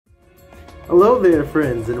Hello there,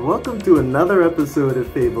 friends, and welcome to another episode of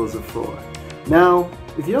Fables of 4. Now,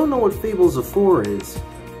 if you don't know what Fables of 4 is,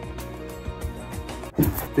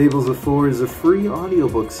 Fables of 4 is a free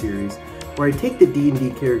audiobook series where I take the D&D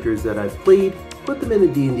characters that I've played, put them in the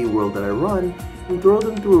D&D world that I run, and throw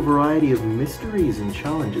them through a variety of mysteries and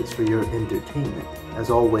challenges for your entertainment. As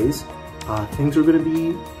always, things are going to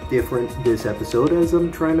be different this episode as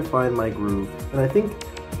I'm trying to find my groove, and I think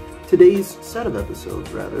today's set of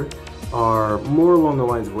episodes, rather, are more along the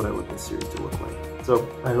lines of what I want this series to look like. So,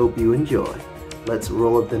 I hope you enjoy. Let's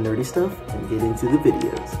roll up the nerdy stuff and get into the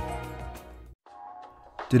videos.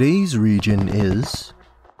 Today's region is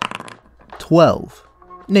 12.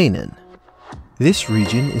 Nanan. This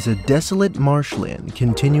region is a desolate marshland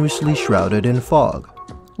continuously shrouded in fog,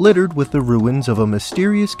 littered with the ruins of a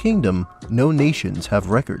mysterious kingdom no nations have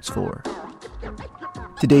records for.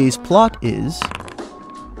 Today's plot is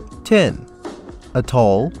 10. A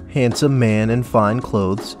tall, handsome man in fine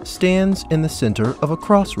clothes stands in the center of a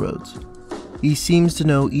crossroads. He seems to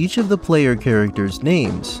know each of the player characters'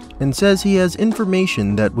 names and says he has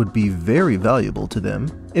information that would be very valuable to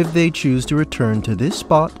them if they choose to return to this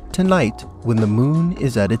spot tonight when the moon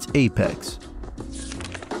is at its apex.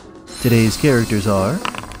 Today's characters are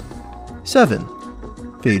 7.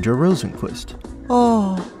 Phaedra Rosenquist.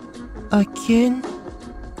 Oh, again?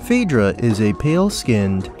 Phaedra is a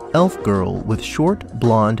pale-skinned elf girl with short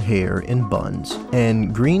blonde hair in buns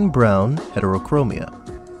and green-brown heterochromia.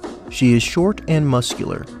 She is short and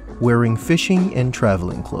muscular, wearing fishing and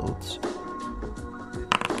traveling clothes.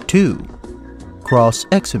 2. Cross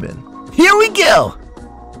Examen. Here we go!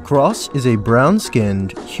 Cross is a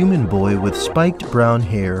brown-skinned human boy with spiked brown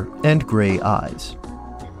hair and gray eyes.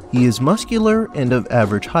 He is muscular and of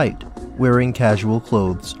average height, wearing casual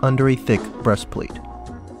clothes under a thick breastplate.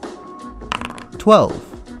 12.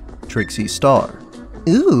 Trixie Starr.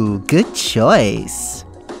 Ooh, good choice.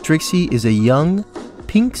 Trixie is a young,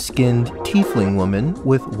 pink-skinned tiefling woman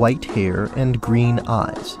with white hair and green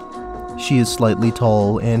eyes. She is slightly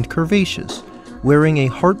tall and curvaceous, wearing a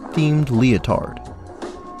heart-themed leotard.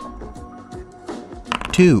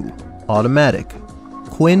 2. Automatic.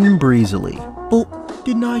 Quinn Breezily. Oh,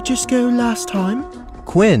 didn't I just go last time?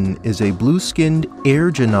 Quinn is a blue-skinned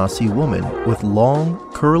Air Genasi woman with long,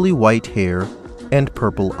 curly white hair and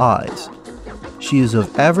purple eyes. She is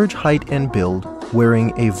of average height and build,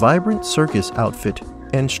 wearing a vibrant circus outfit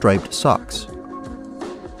and striped socks.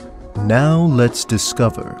 Now let's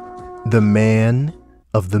discover the Man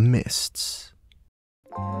of the Mists.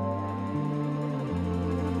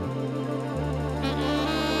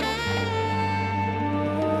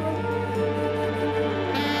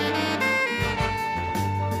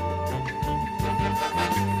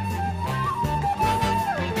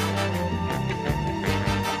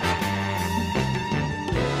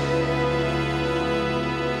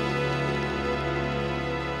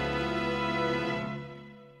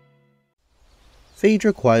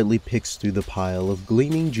 Phaedra quietly picks through the pile of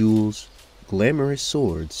gleaming jewels, glamorous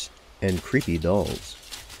swords, and creepy dolls.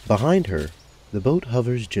 Behind her, the boat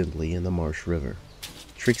hovers gently in the Marsh River.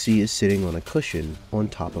 Trixie is sitting on a cushion on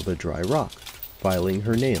top of a dry rock, filing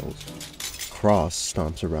her nails. Cross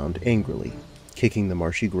stomps around angrily, kicking the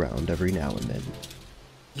marshy ground every now and then.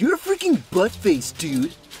 You're a freaking butt-face,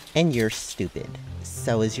 dude! And you're stupid.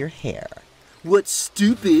 So is your hair. What's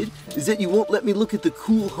stupid is that you won't let me look at the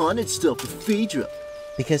cool haunted stuff with Phaedra.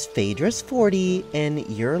 Because Phaedra's 40 and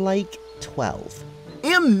you're like 12.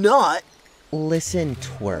 Am not! Listen,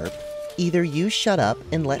 twerp. Either you shut up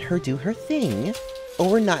and let her do her thing,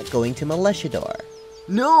 or we're not going to Maleshador.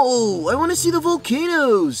 No! I want to see the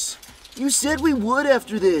volcanoes! You said we would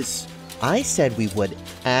after this. I said we would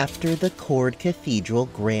after the Cord Cathedral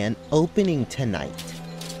grand opening tonight.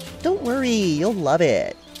 Don't worry, you'll love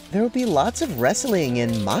it. There will be lots of wrestling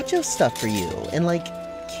and macho stuff for you, and like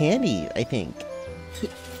candy, I think.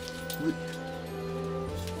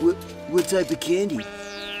 What type of candy?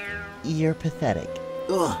 You're pathetic.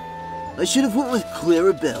 Ugh, I should have went with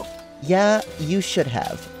Clarabelle. Yeah, you should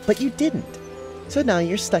have, but you didn't. So now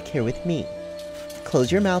you're stuck here with me.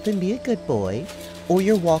 Close your mouth and be a good boy, or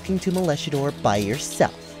you're walking to Maleshador by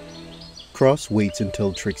yourself. Cross waits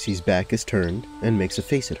until Trixie's back is turned and makes a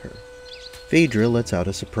face at her. Phaedra lets out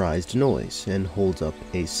a surprised noise and holds up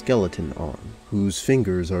a skeleton arm, whose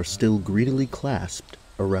fingers are still greedily clasped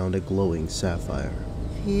around a glowing sapphire.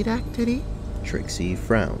 Phylactery? Trixie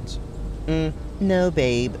frowns. No,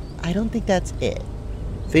 babe. I don't think that's it.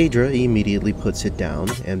 Phaedra immediately puts it down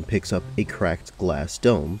and picks up a cracked glass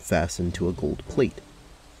dome fastened to a gold plate.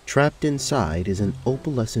 Trapped inside is an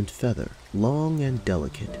opalescent feather, long and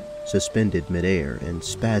delicate, suspended midair and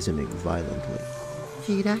spasming violently.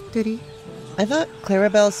 Phylactery? I thought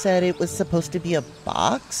Clarabelle said it was supposed to be a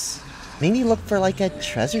box? Maybe look for like a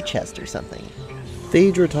treasure chest or something.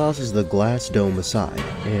 Phaedra tosses the glass dome aside,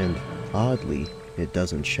 and, oddly, it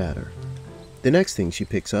doesn't shatter. The next thing she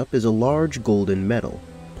picks up is a large golden medal,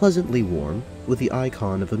 pleasantly warm, with the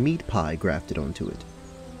icon of a meat pie grafted onto it.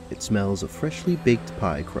 It smells of freshly baked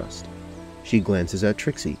pie crust. She glances at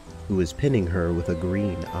Trixie, who is pinning her with a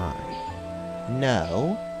green eye.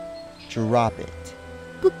 No. Drop it.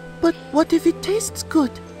 But what if it tastes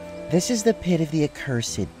good? This is the pit of the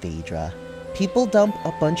accursed, Phaedra. People dump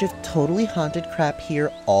a bunch of totally haunted crap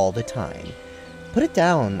here all the time. Put it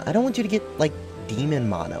down. I don't want you to get, like, demon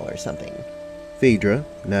mono or something. Phaedra,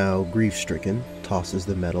 now grief-stricken, tosses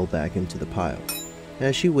the medal back into the pile.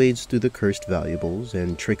 As she wades through the cursed valuables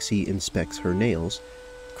and Trixie inspects her nails,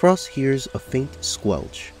 Cross hears a faint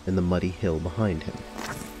squelch in the muddy hill behind him.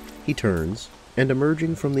 He turns, and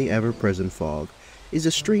emerging from the ever-present fog is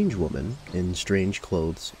a strange woman in strange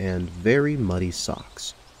clothes and very muddy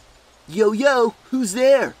socks. Yo, who's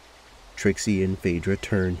there? Trixie and Phaedra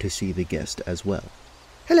turn to see the guest as well.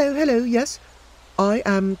 Hello, yes. I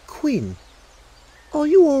am Quinn. Are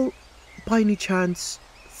you all, by any chance,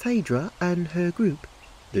 Phaedra and her group?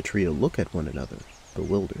 The trio look at one another,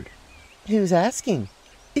 bewildered. Who's asking?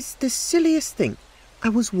 It's the silliest thing. I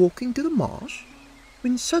was walking to the marsh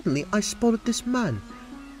when suddenly I spotted this man.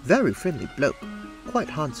 Very friendly bloke, quite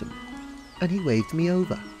handsome. And he waved me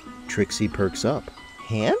over. Trixie perks up.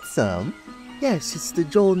 Handsome? Yes, it's the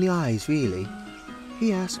jaw and the eyes, really.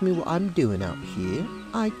 He asked me what I'm doing out here.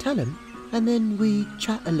 I tell him, and then we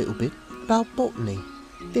chat a little bit about botany.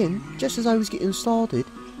 Then, just as I was getting started,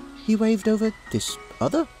 he waved over this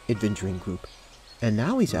other adventuring group. And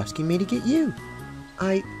now he's asking me to get you.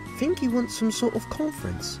 I think he wants some sort of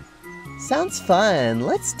conference. Sounds fun.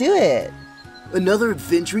 Let's do it. Another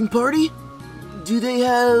adventuring party? Do they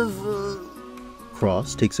have,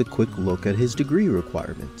 Cross takes a quick look at his degree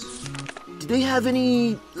requirements. do they have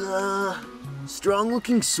any,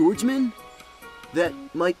 strong-looking swordsmen? That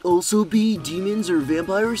might also be demons or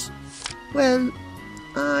vampires? Well,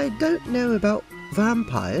 I don't know about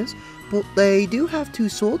vampires, but they do have 2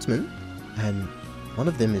 swordsmen. And one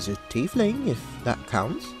of them is a tiefling, if that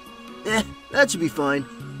counts. That should be fine.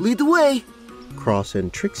 Lead the way! Cross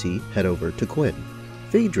and Trixie head over to Quinn.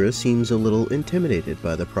 Phaedra seems a little intimidated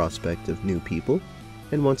by the prospect of new people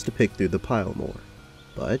and wants to pick through the pile more.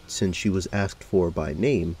 But since she was asked for by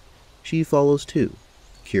name, she follows too,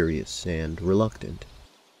 curious and reluctant.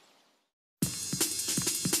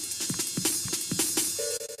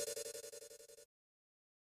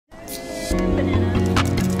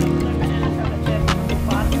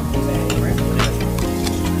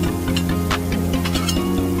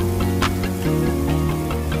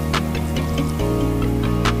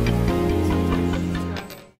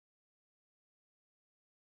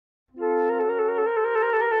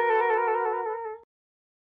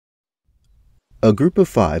 A group of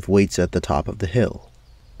 5 waits at the top of the hill.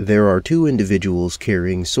 There are 2 individuals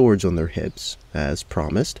carrying swords on their hips, as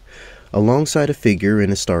promised, alongside a figure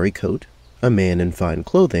in a starry coat, a man in fine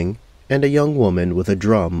clothing, and a young woman with a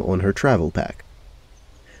drum on her travel pack.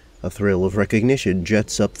 A thrill of recognition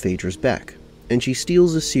jets up Phaedra's back, and she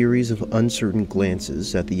steals a series of uncertain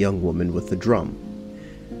glances at the young woman with the drum.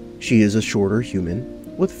 She is a shorter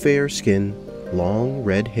human, with fair skin, long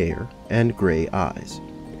red hair, and gray eyes.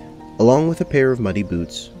 Along with a pair of muddy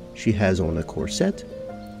boots, she has on a corset,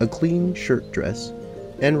 a clean shirt dress,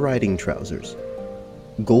 and riding trousers.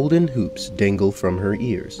 Golden hoops dangle from her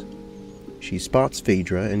ears. She spots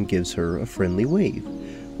Phaedra and gives her a friendly wave,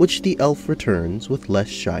 which the elf returns with less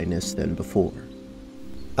shyness than before.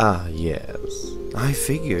 Ah, yes. I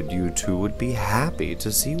figured you two would be happy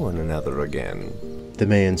to see one another again. The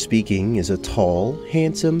man speaking is a tall,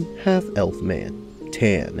 handsome, half-elf man,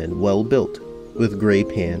 tan and well-built, with gray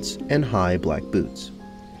pants and high black boots.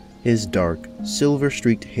 His dark,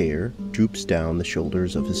 silver-streaked hair droops down the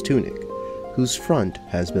shoulders of his tunic, whose front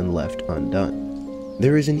has been left undone.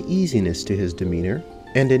 There is an easiness to his demeanor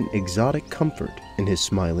and an exotic comfort in his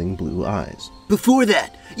smiling blue eyes. Before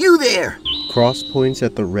that, you there! Cross points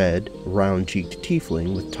at the red, round-cheeked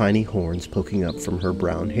tiefling with tiny horns poking up from her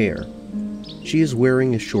brown hair. She is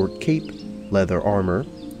wearing a short cape, leather armor,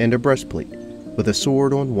 and a breastplate, with a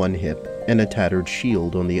sword on one hip and a tattered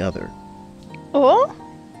shield on the other. Oh?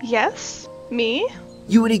 Yes? Me?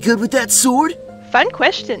 You any good with that sword? Fun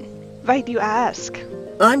question. Why do you ask?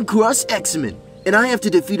 I'm Gross Examen, and I have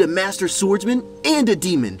to defeat a master swordsman and a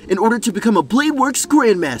demon in order to become a Bladeworks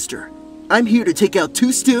Grandmaster. I'm here to take out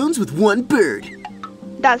 2 stones with 1 bird.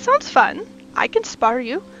 That sounds fun. I can spar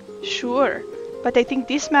you. Sure. But I think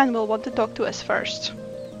this man will want to talk to us first.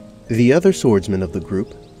 The other swordsman of the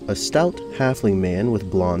group, a stout halfling man with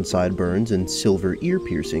blonde sideburns and silver ear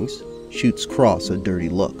piercings, shoots Cross a dirty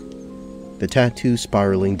look. The tattoo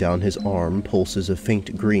spiraling down his arm pulses a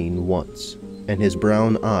faint green once, and his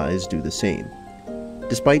brown eyes do the same.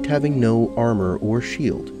 Despite having no armor or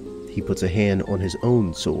shield, he puts a hand on his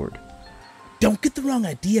own sword. Don't get the wrong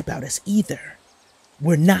idea about us either.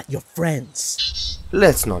 We're not your friends.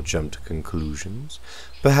 Let's not jump to conclusions.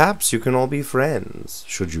 Perhaps you can all be friends,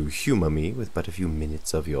 should you humor me with but a few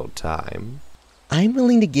minutes of your time. I'm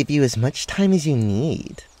willing to give you as much time as you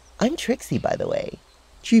need. I'm Trixie, by the way.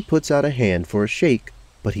 She puts out a hand for a shake,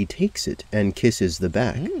 but he takes it and kisses the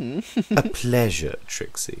back. A pleasure,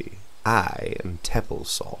 Trixie. I am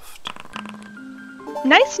Tepplesoft.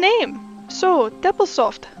 Nice name. So,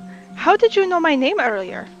 Tepplesoft, how did you know my name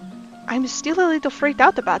earlier? I'm still a little freaked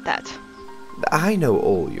out about that. I know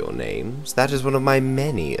all your names. That is one of my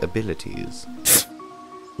many abilities.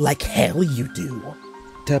 Like hell you do.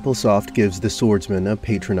 Tepplesoft gives the swordsman a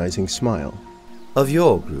patronizing smile. Of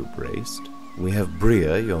your group, Raced, we have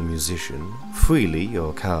Bria, your musician, Freely,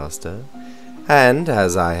 your caster, and,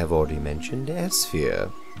 as I have already mentioned,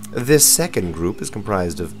 Esphere. This second group is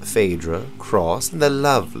comprised of Phaedra, Cross, and the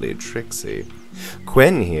lovely Trixie.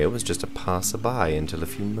 Quen here was just a passerby until a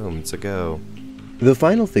few moments ago. The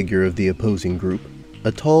final figure of the opposing group,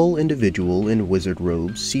 a tall individual in wizard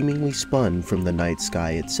robes seemingly spun from the night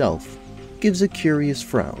sky itself, gives a curious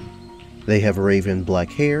frown. They have raven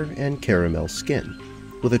black hair and caramel skin,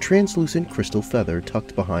 with a translucent crystal feather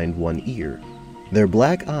tucked behind one ear. Their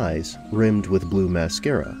black eyes, rimmed with blue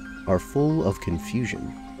mascara, are full of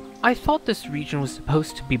confusion. I thought this region was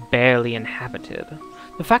supposed to be barely inhabited.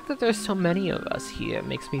 The fact that there's so many of us here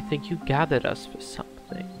makes me think you gathered us for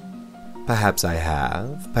something. Perhaps I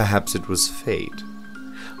have, perhaps it was fate.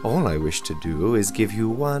 All I wish to do is give you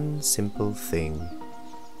one simple thing.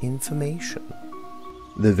 Information.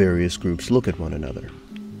 The various groups look at one another.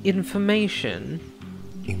 Information?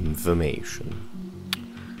 Information.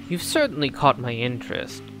 You've certainly caught my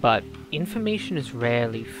interest, but information is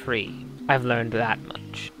rarely free. I've learned that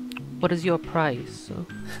much. What is your price?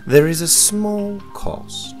 There is a small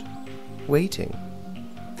cost. Waiting.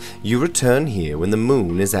 You return here when the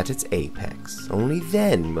moon is at its apex. Only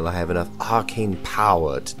then will I have enough arcane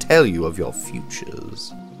power to tell you of your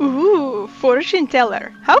futures. Ooh, fortune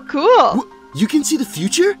teller. How cool! You can see the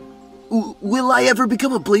future? Will I ever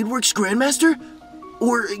become a Bladeworks Grandmaster?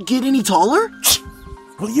 Or get any taller?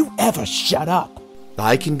 Will you ever shut up?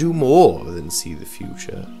 I can do more than see the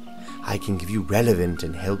future. I can give you relevant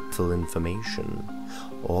and helpful information.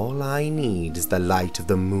 All I need is the light of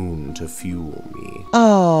the moon to fuel me.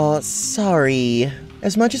 Oh, sorry.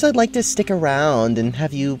 As much as I'd like to stick around and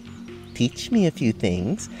have you teach me a few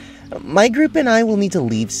things, my group and I will need to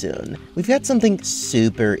leave soon. We've got something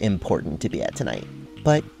super important to be at tonight.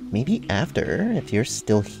 But maybe after, if you're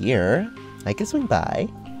still here, I could swing by.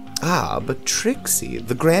 Ah, but Trixie,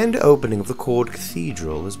 the grand opening of the Cord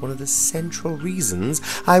Cathedral is one of the central reasons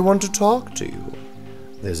I want to talk to you.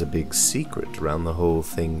 There's a big secret around the whole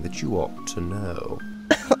thing that you ought to know.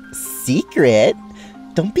 Secret?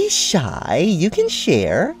 Don't be shy, you can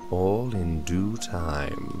share. All in due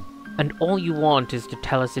time. And all you want is to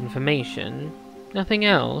tell us information? Nothing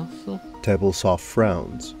else? Tepplesoft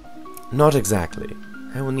frowns. Not exactly.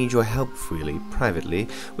 I will need your help freely, privately,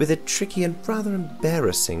 with a tricky and rather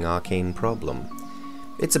embarrassing arcane problem.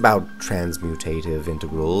 It's about transmutative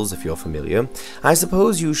integrals, if you're familiar. I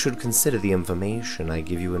suppose you should consider the information I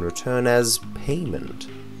give you in return as payment.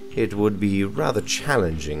 It would be rather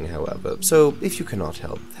challenging, however, so if you cannot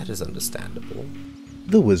help, that is understandable.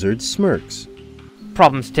 The wizard smirks.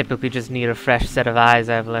 Problems typically just need a fresh set of eyes,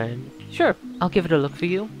 I've learned. Sure, I'll give it a look for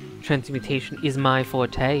you. Transmutation is my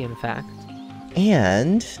forte, in fact.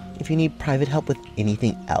 And if you need private help with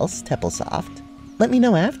anything else, Tepplesoft, let me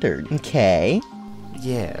know after, okay?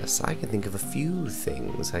 Yes, I can think of a few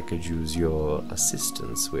things I could use your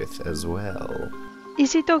assistance with as well.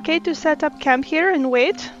 Is it okay to set up camp here and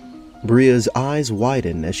wait? Bria's eyes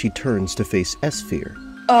widen as she turns to face Esphere.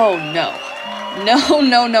 Oh no.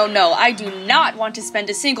 No. I do not want to spend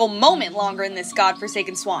a single moment longer in this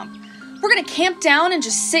godforsaken swamp. We're gonna camp down and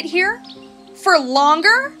just sit here? For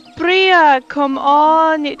longer? Bria, come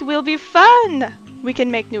on, it will be fun! We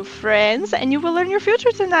can make new friends, and you will learn your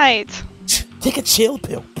future tonight! Take a chill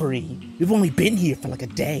pill, Bree. We've only been here for like a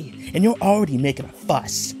day, and you're already making a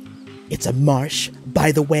fuss. It's a marsh,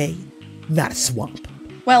 by the way, not a swamp.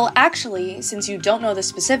 Well, actually, since you don't know the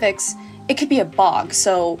specifics, it could be a bog,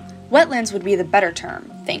 so wetlands would be the better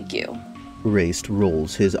term, thank you. Raced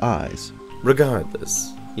rolls his eyes.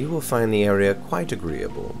 Regardless, you will find the area quite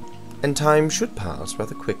agreeable. and time should pass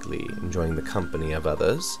rather quickly, enjoying the company of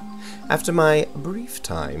others. After my brief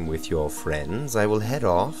time with your friends, I will head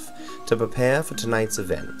off to prepare for tonight's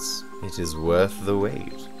events. It is worth the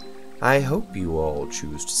wait. I hope you all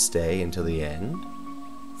choose to stay until the end.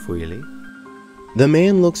 Freely. The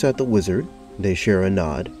man looks at the wizard, they share a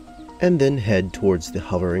nod, and then head towards the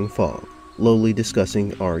hovering fog, lowly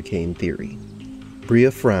discussing arcane theory. Bria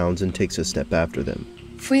frowns and takes a step after them.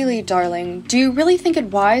 Freely, darling, do you really think it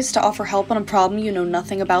wise to offer help on a problem you know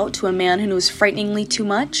nothing about to a man who knows frighteningly too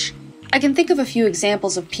much? I can think of a few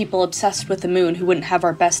examples of people obsessed with the moon who wouldn't have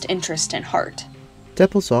our best interest in heart.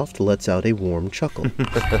 Teppelsoft lets out a warm chuckle.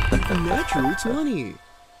 Natural 20.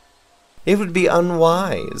 It would be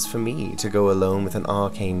unwise for me to go alone with an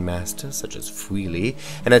arcane master such as Freely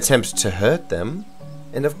and attempt to hurt them.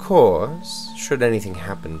 And of course, should anything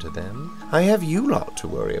happen to them, I have you lot to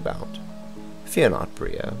worry about. Fear not,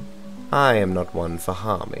 Bria. I am not one for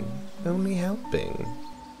harming, only helping.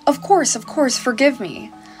 Of course, forgive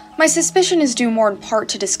me. My suspicion is due more in part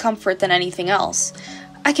to discomfort than anything else.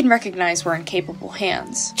 I can recognize we're in capable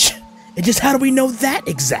hands. And just how do we know that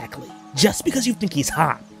exactly? Just because you think he's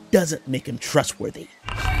hot doesn't make him trustworthy.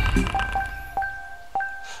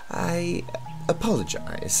 I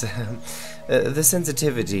apologize. The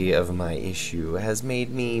sensitivity of my issue has made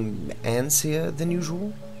me antsier than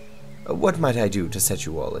usual. What might I do to set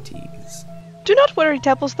you all at ease? Do not worry,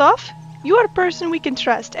 Teppelstoff. You are a person we can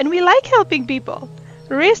trust, and we like helping people.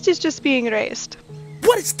 Raised is just being raised.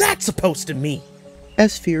 What is that supposed to mean?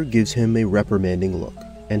 Esphere gives him a reprimanding look,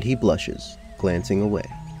 and he blushes, glancing away.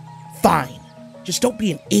 Fine. Just don't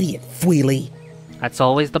be an idiot, Freely. That's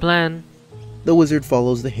always the plan. The wizard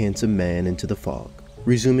follows the handsome man into the fog,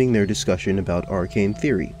 resuming their discussion about arcane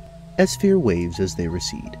theory. Esphere waves as they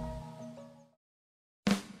recede.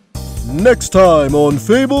 Next time on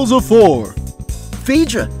Fables of 4.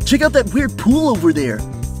 Phaedra, check out that weird pool over there.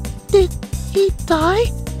 Did he die?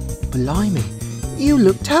 Blimey, you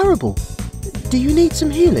look terrible. Do you need some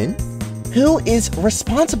healing? Who is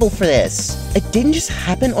responsible for this? It didn't just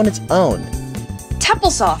happen on its own.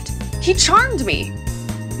 Teppelsoft, he charmed me.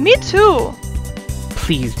 Me too.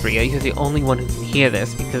 Please, Bria, you're the only one who can hear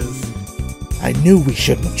this because... I knew we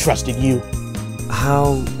shouldn't have trusted you.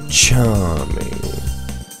 How charming.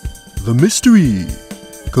 The mystery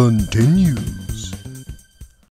continues.